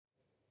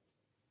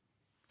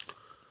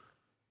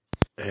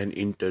an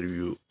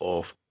interview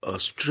of a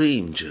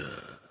stranger.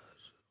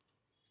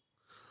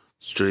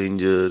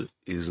 Stranger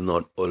is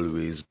not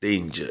always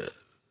danger.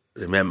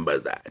 Remember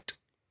that.